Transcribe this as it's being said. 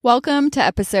Welcome to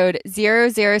episode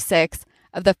 006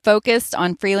 of the Focused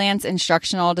on Freelance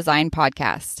Instructional Design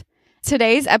podcast.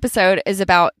 Today's episode is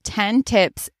about 10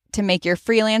 tips to make your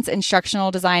freelance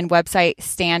instructional design website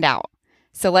stand out.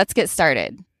 So let's get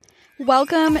started.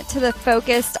 Welcome to the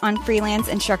Focused on Freelance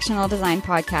Instructional Design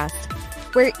podcast,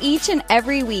 where each and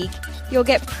every week you'll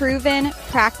get proven,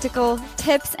 practical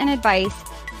tips and advice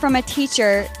from a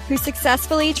teacher who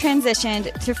successfully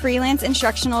transitioned to freelance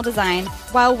instructional design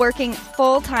while working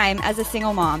full-time as a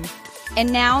single mom.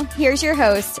 And now, here's your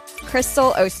host,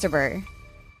 Crystal Osterber.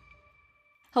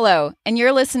 Hello, and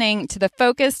you're listening to the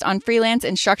Focused on Freelance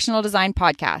Instructional Design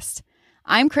podcast.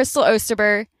 I'm Crystal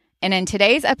Osterber, and in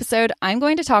today's episode, I'm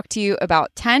going to talk to you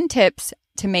about 10 tips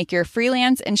to make your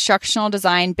freelance instructional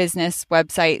design business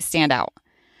website stand out.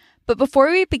 But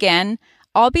before we begin,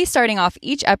 I'll be starting off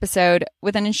each episode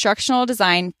with an instructional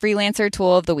design freelancer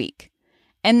tool of the week.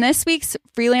 And this week's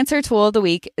freelancer tool of the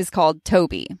week is called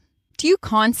Toby. Do you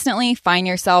constantly find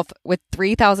yourself with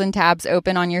 3,000 tabs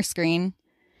open on your screen?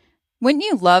 Wouldn't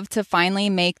you love to finally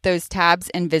make those tabs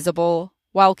invisible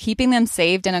while keeping them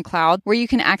saved in a cloud where you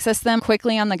can access them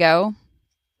quickly on the go?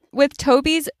 With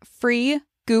Toby's free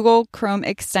Google Chrome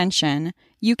extension,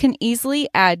 you can easily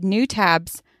add new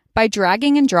tabs by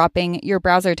dragging and dropping your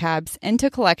browser tabs into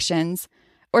collections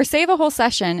or save a whole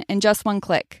session in just one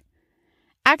click.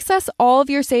 Access all of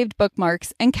your saved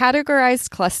bookmarks and categorized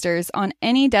clusters on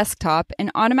any desktop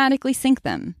and automatically sync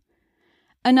them.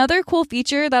 Another cool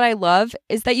feature that I love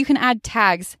is that you can add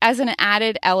tags as an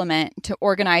added element to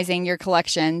organizing your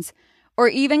collections or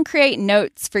even create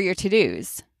notes for your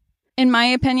to-dos. In my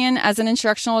opinion, as an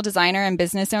instructional designer and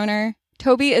business owner,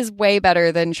 Toby is way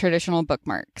better than traditional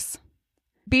bookmarks.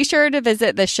 Be sure to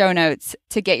visit the show notes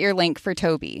to get your link for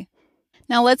Toby.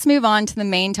 Now let's move on to the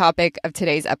main topic of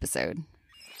today's episode.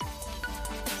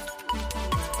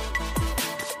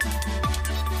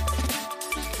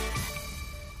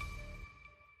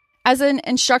 As an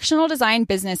instructional design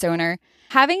business owner,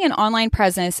 having an online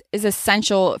presence is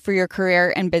essential for your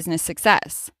career and business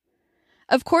success.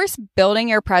 Of course, building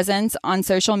your presence on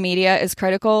social media is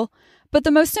critical, but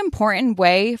the most important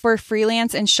way for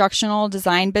freelance instructional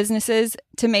design businesses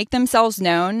to make themselves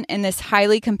known in this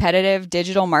highly competitive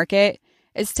digital market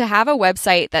is to have a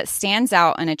website that stands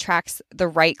out and attracts the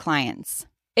right clients.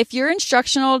 If your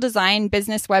instructional design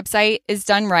business website is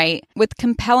done right with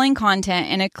compelling content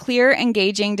and a clear,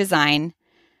 engaging design,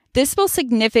 this will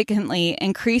significantly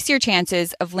increase your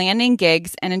chances of landing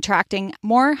gigs and attracting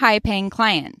more high-paying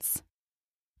clients.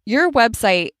 Your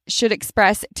website should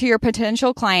express to your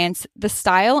potential clients the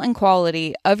style and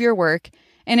quality of your work,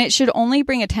 and it should only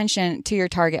bring attention to your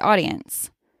target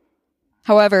audience.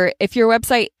 However, if your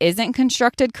website isn't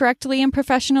constructed correctly and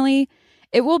professionally,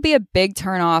 it will be a big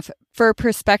turnoff for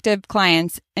prospective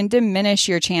clients and diminish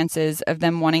your chances of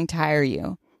them wanting to hire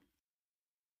you.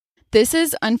 This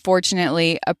is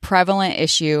unfortunately a prevalent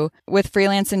issue with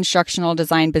freelance instructional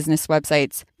design business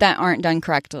websites that aren't done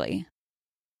correctly.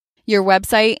 Your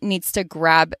website needs to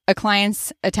grab a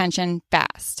client's attention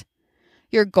fast.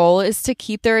 Your goal is to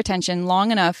keep their attention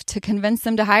long enough to convince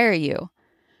them to hire you.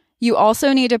 You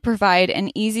also need to provide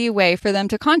an easy way for them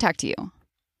to contact you.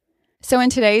 So in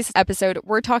today's episode,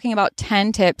 we're talking about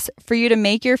 10 tips for you to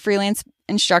make your freelance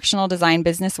instructional design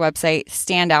business website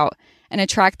stand out and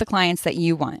attract the clients that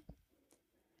you want.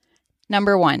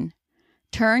 Number 1,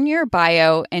 turn your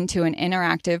bio into an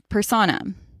interactive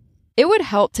persona. It would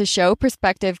help to show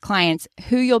prospective clients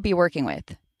who you'll be working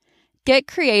with. Get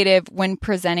creative when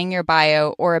presenting your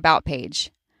bio or about page.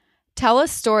 Tell a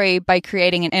story by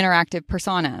creating an interactive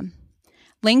persona.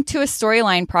 Link to a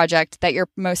storyline project that you're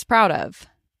most proud of.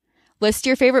 List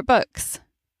your favorite books.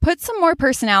 Put some more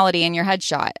personality in your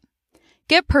headshot.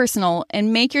 Get personal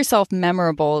and make yourself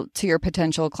memorable to your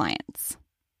potential clients.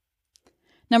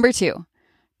 Number 2,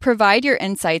 provide your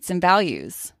insights and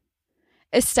values.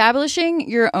 Establishing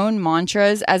your own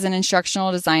mantras as an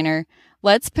instructional designer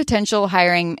lets potential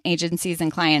hiring agencies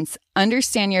and clients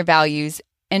understand your values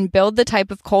and build the type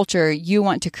of culture you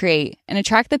want to create and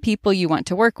attract the people you want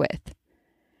to work with.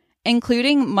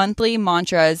 Including monthly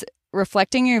mantras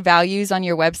reflecting your values on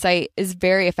your website is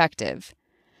very effective.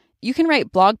 You can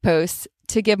write blog posts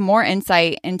to give more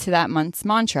insight into that month's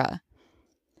mantra.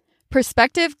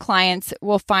 Prospective clients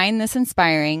will find this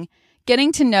inspiring,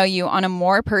 getting to know you on a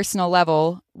more personal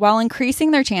level while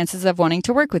increasing their chances of wanting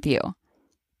to work with you.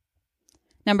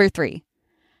 Number 3,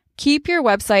 keep your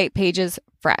website pages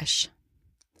fresh.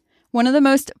 One of the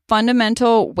most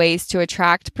fundamental ways to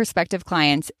attract prospective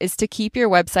clients is to keep your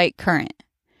website current.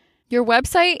 Your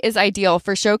website is ideal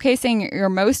for showcasing your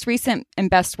most recent and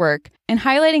best work and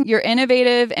highlighting your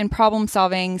innovative and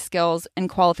problem-solving skills and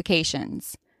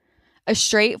qualifications. A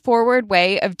straightforward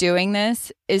way of doing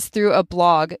this is through a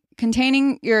blog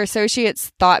containing your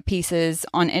associates' thought pieces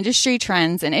on industry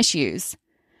trends and issues.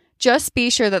 Just be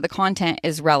sure that the content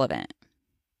is relevant.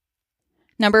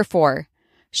 Number 4,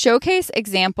 showcase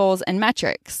examples and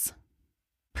metrics.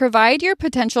 Provide your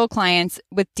potential clients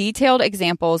with detailed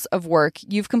examples of work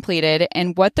you've completed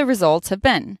and what the results have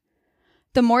been.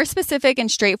 The more specific and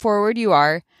straightforward you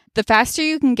are, the faster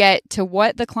you can get to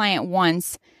what the client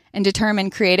wants and determine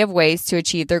creative ways to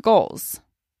achieve their goals.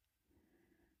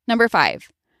 Number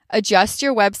 5, adjust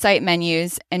your website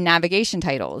menus and navigation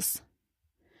titles.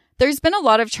 There's been a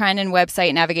lot of trend in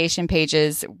website navigation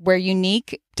pages where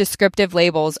unique descriptive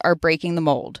labels are breaking the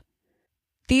mold.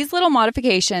 These little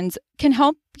modifications can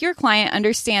help your client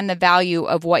understand the value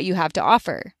of what you have to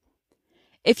offer.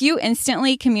 If you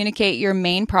instantly communicate your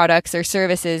main products or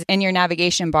services in your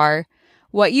navigation bar,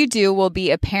 what you do will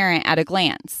be apparent at a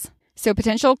glance, so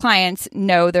potential clients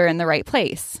know they're in the right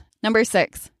place. Number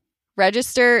 6,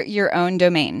 register your own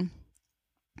domain.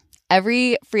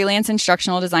 Every freelance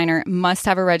instructional designer must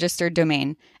have a registered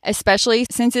domain, especially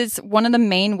since it's one of the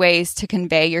main ways to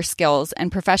convey your skills and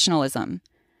professionalism.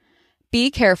 Be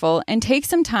careful and take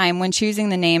some time when choosing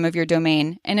the name of your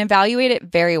domain and evaluate it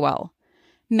very well.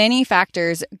 Many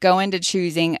factors go into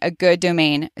choosing a good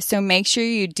domain, so make sure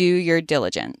you do your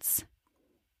diligence.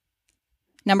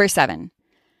 Number 7,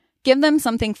 give them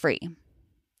something free.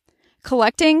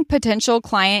 Collecting potential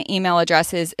client email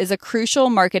addresses is a crucial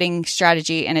marketing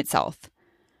strategy in itself.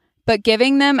 But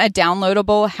giving them a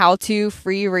downloadable how-to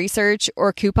free research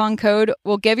or coupon code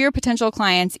will give your potential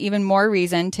clients even more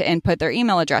reason to input their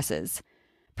email addresses.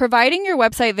 Providing your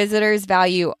website visitors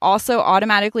value also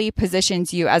automatically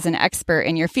positions you as an expert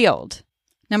in your field.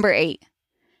 Number 8,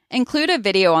 include a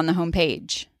video on the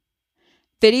homepage.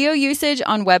 Video usage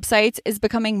on websites is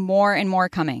becoming more and more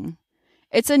common.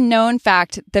 It's a known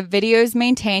fact that videos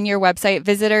maintain your website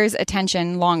visitors'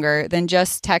 attention longer than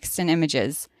just text and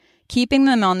images, keeping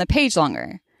them on the page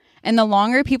longer. And the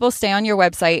longer people stay on your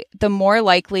website, the more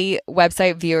likely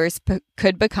website viewers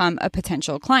could become a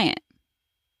potential client.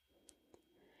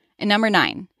 And number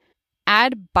 9,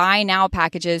 add buy now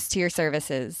packages to your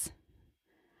services.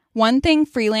 One thing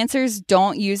freelancers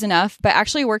don't use enough, but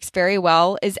actually works very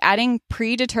well, is adding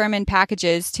predetermined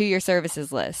packages to your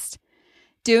services list.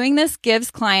 Doing this gives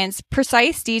clients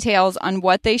precise details on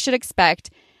what they should expect,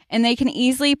 and they can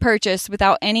easily purchase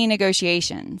without any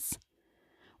negotiations.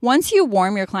 Once you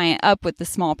warm your client up with the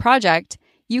small project,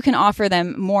 you can offer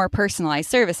them more personalized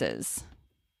services.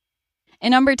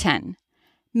 And number 10,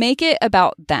 make it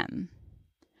about them.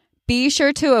 Be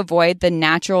sure to avoid the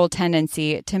natural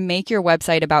tendency to make your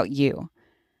website about you.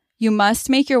 You must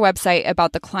make your website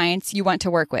about the clients you want to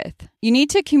work with. You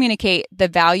need to communicate the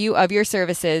value of your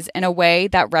services in a way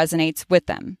that resonates with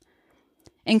them.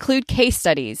 Include case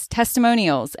studies,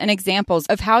 testimonials, and examples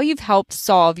of how you've helped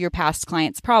solve your past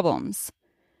clients' problems.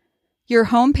 Your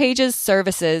homepage's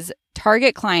services,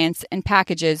 target clients, and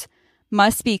packages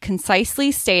must be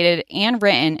concisely stated and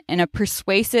written in a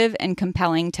persuasive and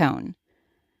compelling tone.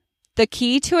 The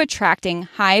key to attracting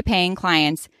high-paying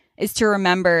clients is to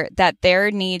remember that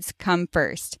their needs come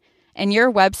first, and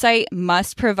your website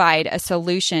must provide a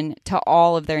solution to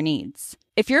all of their needs.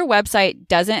 If your website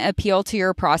doesn't appeal to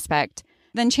your prospect,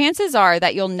 then chances are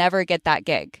that you'll never get that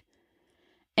gig.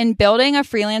 And building a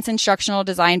freelance instructional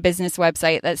design business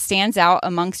website that stands out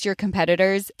amongst your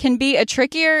competitors can be a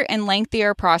trickier and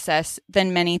lengthier process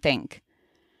than many think.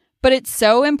 But it's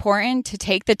so important to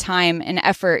take the time and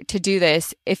effort to do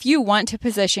this if you want to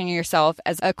position yourself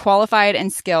as a qualified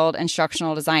and skilled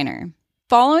instructional designer.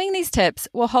 Following these tips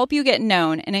will help you get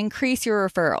known and increase your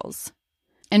referrals.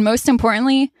 And most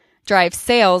importantly, drive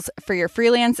sales for your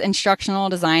freelance instructional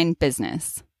design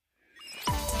business.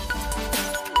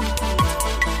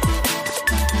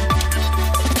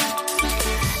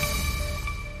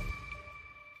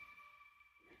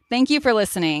 Thank you for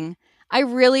listening. I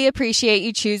really appreciate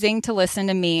you choosing to listen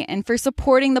to me and for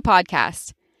supporting the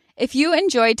podcast. If you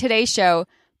enjoyed today's show,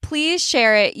 please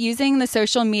share it using the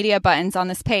social media buttons on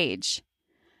this page.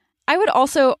 I would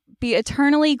also be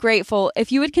eternally grateful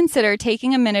if you would consider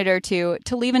taking a minute or two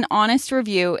to leave an honest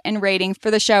review and rating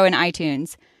for the show in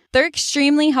iTunes. They're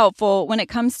extremely helpful when it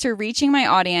comes to reaching my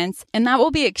audience, and that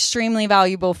will be extremely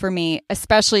valuable for me,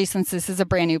 especially since this is a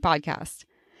brand new podcast.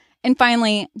 And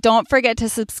finally, don't forget to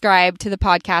subscribe to the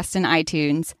podcast in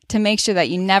iTunes to make sure that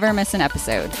you never miss an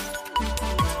episode.